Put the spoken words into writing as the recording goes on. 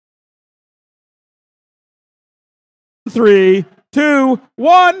3, 2,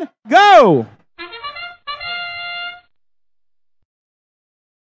 1, go!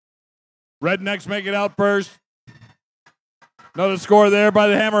 Rednecks make it out first. Another score there by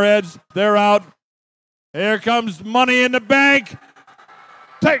the Hammerheads. They're out. Here comes Money in the Bank.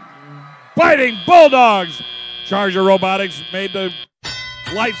 Fighting Bulldogs. Charger Robotics made the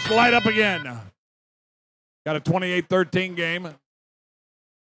lights light up again. Got a 28-13 game.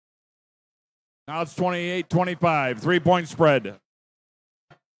 Now it's 28-25. 3-point spread.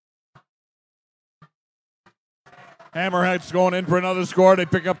 Hammerheads going in for another score. They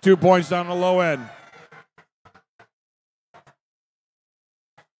pick up 2 points down the low end.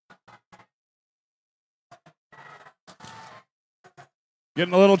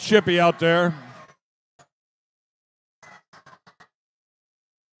 Getting a little chippy out there.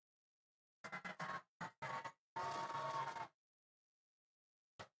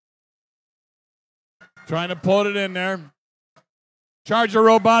 Trying to pull it in there. Charger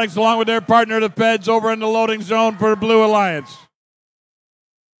Robotics along with their partner, the Feds, over in the loading zone for the Blue Alliance.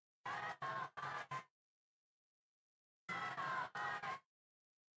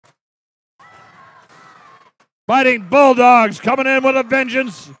 Fighting Bulldogs coming in with a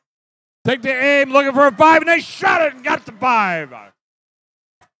vengeance. Take the aim, looking for a 5, and they shot it and got the 5.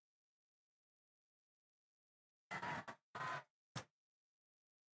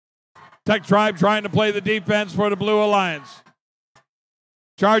 Tech Tribe trying to play the defense for the Blue Alliance.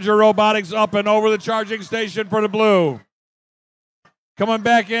 Charger Robotics up and over the charging station for the Blue. Coming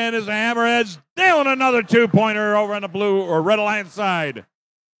back in is the Hammerheads, nailing another 2-pointer over on the Blue or Red Alliance side.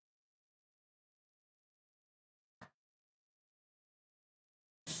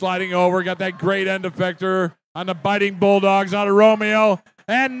 Sliding over, got that great end effector on the biting Bulldogs out of Romeo,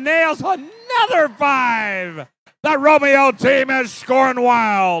 and nails another 5. The Romeo team is scoring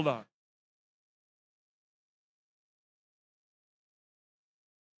wild.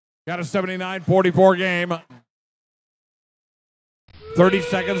 Got a 79-44 game. 30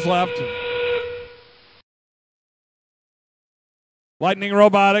 seconds left. Lightning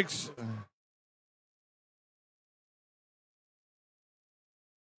Robotics.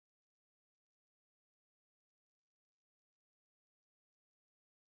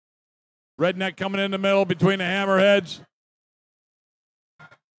 Redneck coming in the middle between the Hammerheads.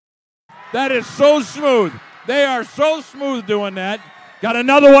 That is so smooth. They are so smooth doing that. Got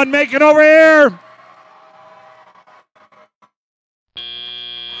another one making over here.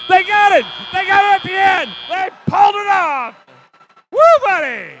 They got it. They got it at the end. They pulled it off. Woo,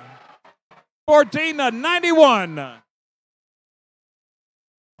 buddy. 14-91.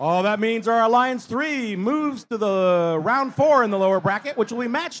 All that means our Alliance 3 moves to the round 4 in the lower bracket, which will be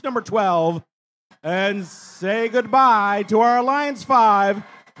match number 12. And say goodbye to our Alliance 5.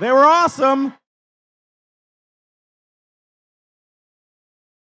 They were awesome.